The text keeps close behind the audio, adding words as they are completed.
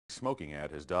Smoking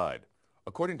ad has died.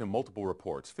 According to multiple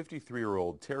reports,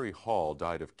 53-year-old Terri Hall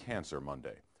died of cancer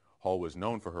Monday. Hall was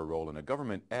known for her role in a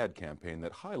government ad campaign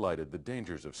that highlighted the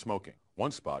dangers of smoking.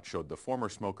 One spot showed the former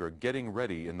smoker getting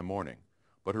ready in the morning,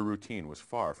 but her routine was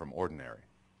far from ordinary.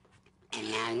 And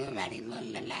now you're ready for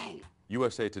the night.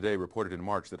 USA Today reported in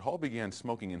March that Hall began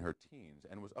smoking in her teens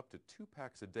and was up to 2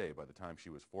 packs a day by the time she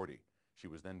was 40. She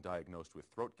was then diagnosed with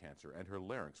throat cancer and her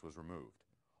larynx was removed.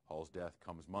 Hall's death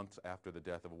comes months after the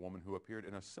death of a woman who appeared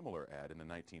in a similar ad in the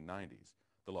 1990s.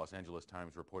 The Los Angeles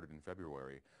Times reported in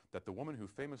February that the woman who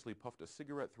famously puffed a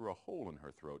cigarette through a hole in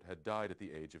her throat had died at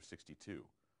the age of 62.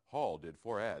 Hall did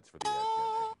 4 ads for the ad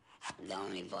campaign. The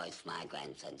only voice my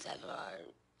grandson's ever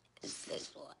heard is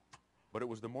this one. But it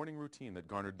was the morning routine that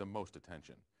garnered the most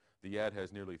attention. The ad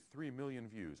has nearly 3 million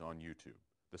views on YouTube.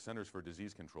 The Centers for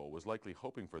Disease Control was likely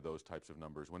hoping for those types of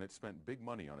numbers when it spent big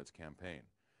money on its campaign.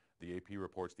 The AP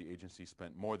reports the agency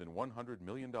spent more than $100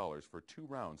 million for 2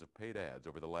 rounds of paid ads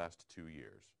over the last 2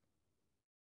 years.